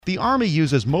The Army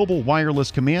uses mobile wireless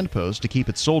command posts to keep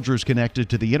its soldiers connected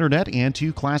to the internet and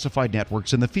to classified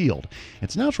networks in the field.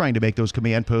 It's now trying to make those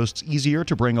command posts easier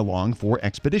to bring along for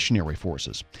expeditionary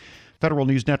forces. Federal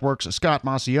News Network's Scott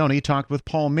Maucione talked with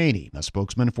Paul Maney, a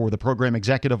spokesman for the Program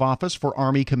Executive Office for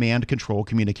Army Command Control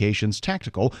Communications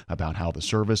Tactical, about how the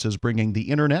service is bringing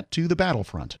the internet to the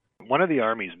battlefront. One of the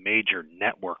Army's major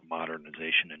network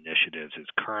modernization initiatives is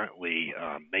currently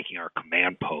making our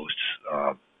command posts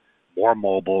more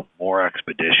mobile, more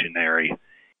expeditionary,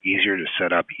 easier to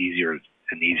set up, easier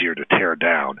to tear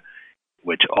down,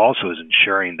 which also is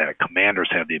ensuring that commanders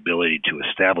have the ability to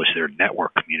establish their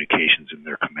network communications in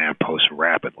their command posts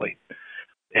rapidly.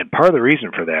 And part of the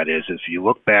reason for that is if you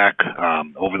look back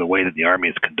over the way that the Army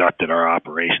has conducted our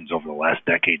operations over the last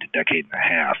decade to decade and a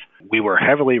half, we were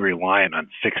heavily reliant on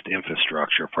fixed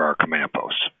infrastructure for our command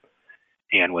posts.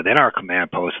 And within our command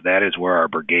posts, that is where our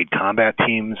brigade combat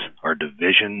teams, our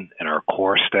division, and our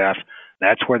corps staff,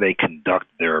 that's where they conduct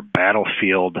their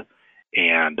battlefield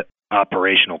and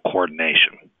operational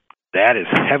coordination. That is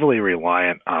heavily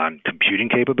reliant on computing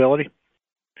capability.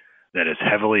 That is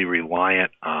heavily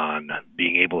reliant on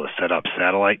being able to set up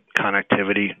satellite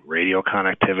connectivity, radio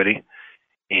connectivity.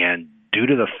 And due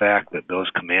to the fact that those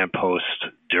command posts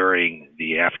during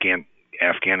the Afghan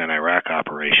and Iraq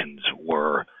operations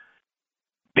were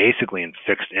basically in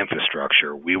fixed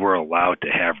infrastructure, we were allowed to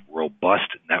have robust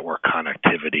network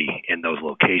connectivity in those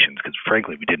locations because,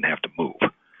 frankly, we didn't have to move.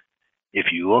 If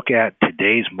you look at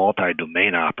today's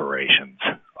multi-domain operations,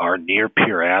 our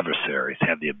near-peer adversaries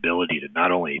have the ability to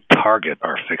not only target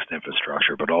our fixed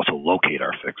infrastructure, but also locate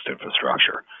our fixed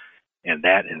infrastructure. And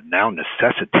that has now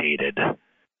necessitated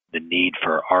the need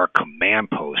for our command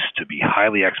posts to be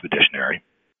highly expeditionary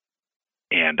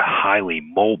and highly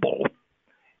mobile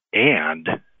and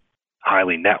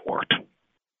highly networked.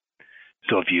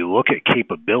 So if you look at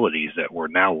capabilities that we're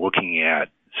now looking at,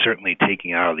 certainly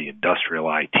taking out of the industrial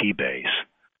IT base,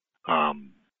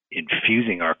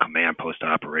 infusing our command post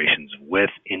operations with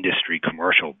industry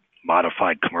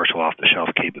modified commercial off-the-shelf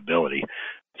capability,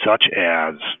 such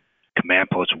as command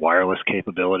post wireless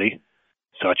capability,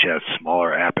 such as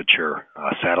smaller aperture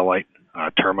satellite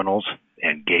terminals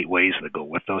and gateways that go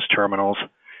with those terminals,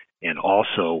 and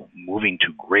also moving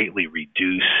to greatly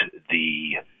reduce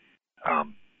the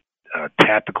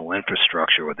tactical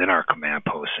infrastructure within our command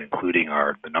posts, including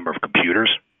the number of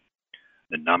computers,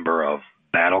 the number of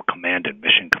battle command and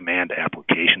mission command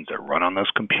applications that run on those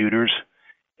computers,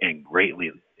 and greatly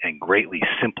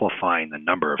simplifying the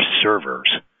number of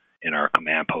servers in our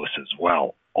command posts as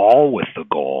well, all with the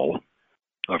goal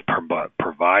of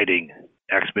providing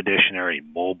expeditionary,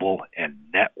 mobile, and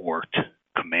networked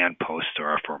command posts to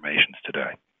our formations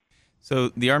today. So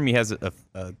the Army has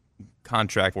a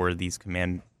contract for these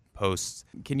command posts.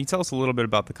 Can you tell us a little bit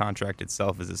about the contract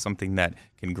itself? Is it something that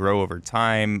can grow over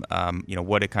time?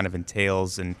 What it kind of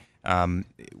entails, and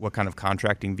what kind of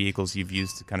contracting vehicles you've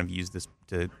used to kind of use this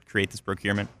to create this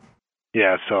procurement?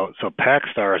 Yeah, so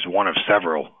PacStar is one of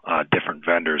several different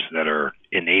vendors that are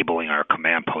enabling our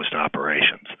command post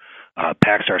operations.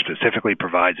 PacStar specifically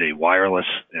provides a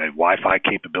Wi-Fi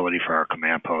capability for our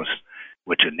command posts,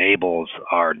 which enables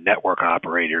our network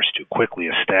operators to quickly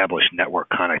establish network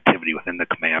connectivity within the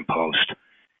command post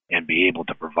and be able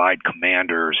to provide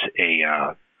commanders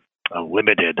a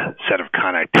limited set of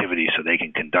connectivity so they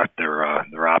can conduct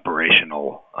their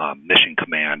operational mission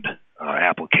command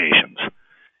applications.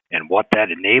 And what that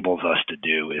enables us to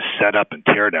do is set up and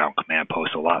tear down command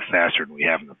posts a lot faster than we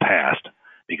have in the past,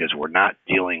 because we're not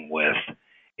dealing with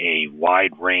a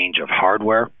wide range of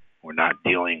hardware. We're not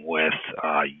dealing with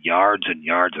yards and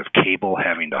yards of cable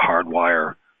having to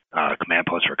hardwire command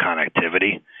posts for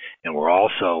connectivity. And we're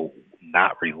also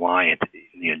not reliant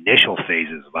in the initial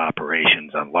phases of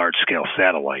operations on large-scale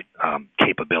satellite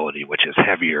capability, which is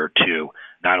heavier to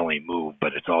not only move,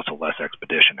 but it's also less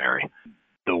expeditionary.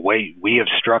 The way we have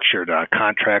structured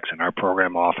contracts in our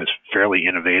program office fairly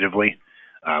innovatively,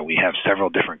 we have several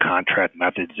different contract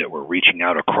methods that we're reaching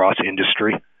out across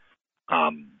industry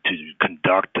to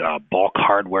conduct bulk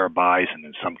hardware buys, and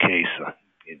in some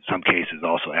cases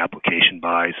also application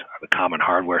buys. The Common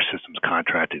Hardware Systems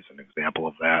contract is an example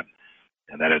of that,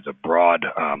 and that is a broad,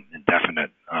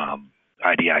 indefinite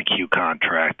IDIQ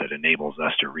contract that enables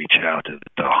us to reach out to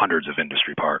hundreds of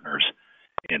industry partners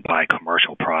and buy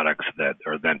commercial products that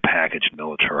are then packaged,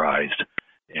 militarized,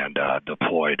 and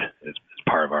deployed as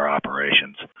part of our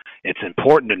operations. It's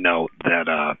important to note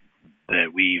that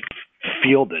we've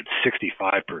fielded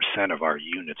 65% of our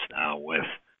units now with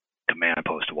command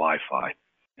post Wi-Fi,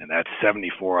 and that's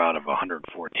 74 out of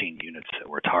 114 units that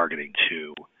we're targeting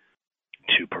to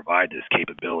to provide this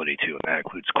capability to, and that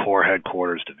includes Corps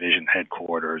headquarters, division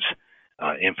headquarters,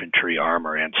 infantry,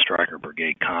 armor, and Stryker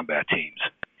brigade combat teams,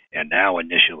 and now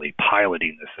initially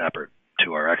piloting this effort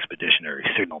to our expeditionary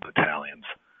signal battalions.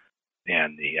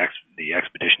 And the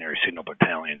expeditionary signal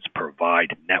battalions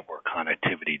provide network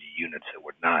connectivity to units that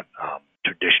would not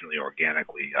traditionally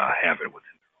organically have it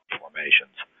within their own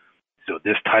formations. So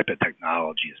this type of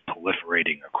technology is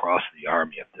proliferating across the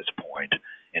Army at this point,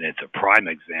 and it's a prime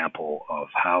example of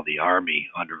how the Army,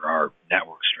 under our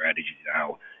network strategy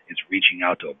now, is reaching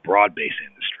out to a broad-based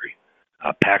industry.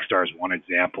 PacStar is one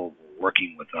example. We're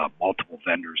working with multiple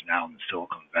vendors now in the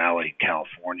Silicon Valley,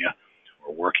 California.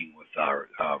 We're working with our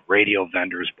radio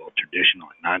vendors, both traditional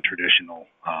and non-traditional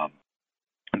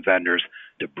vendors,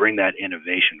 to bring that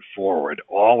innovation forward,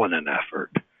 all in an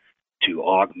effort to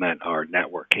augment our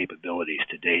network capabilities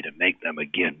today to make them,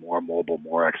 again, more mobile,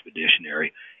 more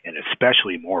expeditionary, and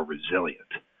especially more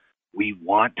resilient. We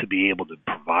want to be able to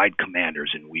provide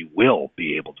commanders, and we will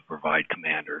be able to provide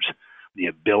commanders, the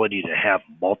ability to have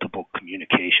multiple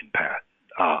communication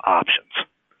options.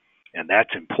 And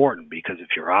that's important because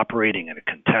if you're operating in a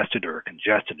contested or a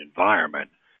congested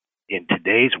environment, in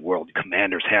today's world,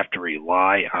 commanders have to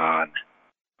rely on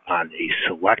a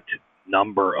select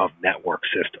number of network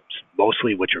systems,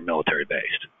 mostly which are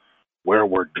military-based. Where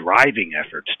we're driving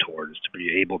efforts towards to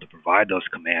be able to provide those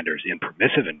commanders in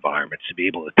permissive environments to be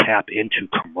able to tap into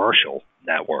commercial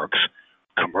networks,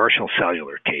 commercial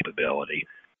cellular capability,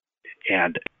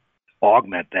 and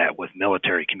augment that with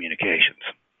military communications.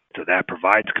 So that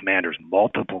provides commanders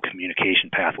multiple communication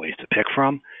pathways to pick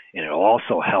from, and it'll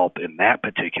also help in that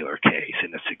particular case,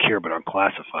 in a secure but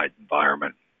unclassified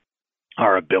environment,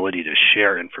 our ability to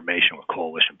share information with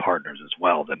coalition partners as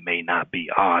well that may not be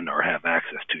on or have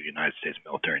access to the United States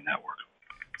military network.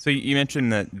 So you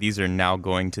mentioned that these are now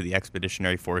going to the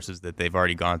expeditionary forces, that they've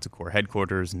already gone to Corps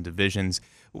headquarters and divisions.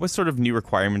 What sort of new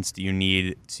requirements do you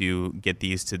need to get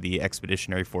these to the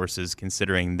expeditionary forces,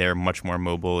 considering they're much more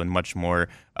mobile and much more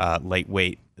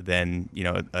lightweight than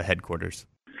a headquarters?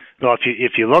 Well,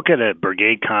 if you look at a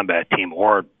brigade combat team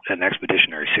or an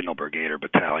expeditionary signal brigade or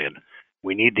battalion,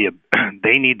 they need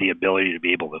the ability to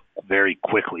be able to very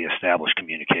quickly establish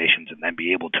communications and then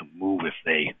be able to move if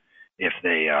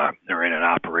they are in an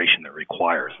operation that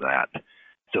requires that.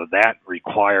 So that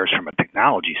requires, from a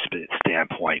technology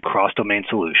standpoint, cross-domain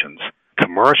solutions,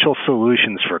 commercial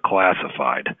solutions for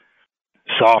classified,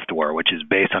 software, which is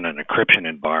based on an encryption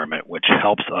environment, which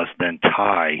helps us then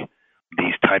tie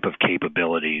these type of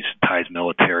capabilities, ties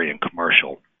military and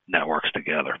commercial networks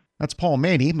together. That's Paul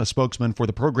Maney, a spokesman for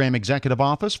the Program Executive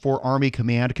Office for Army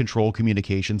Command Control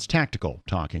Communications Tactical,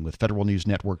 talking with Federal News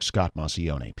Network's Scott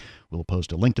Maucione. We'll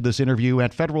post a link to this interview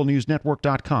at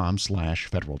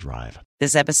federalnewsnetwork.com/Federal Drive.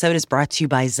 This episode is brought to you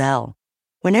by Zelle.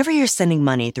 Whenever you're sending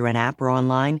money through an app or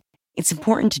online, it's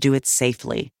important to do it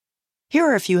safely. Here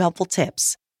are a few helpful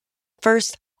tips.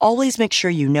 First, always make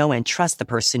sure you know and trust the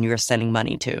person you are sending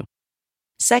money to.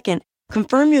 Second,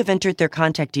 confirm you have entered their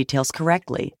contact details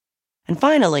correctly. And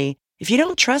finally, if you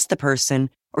don't trust the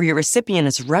person or your recipient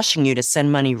is rushing you to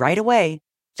send money right away,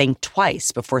 think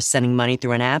twice before sending money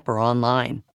through an app or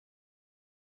online.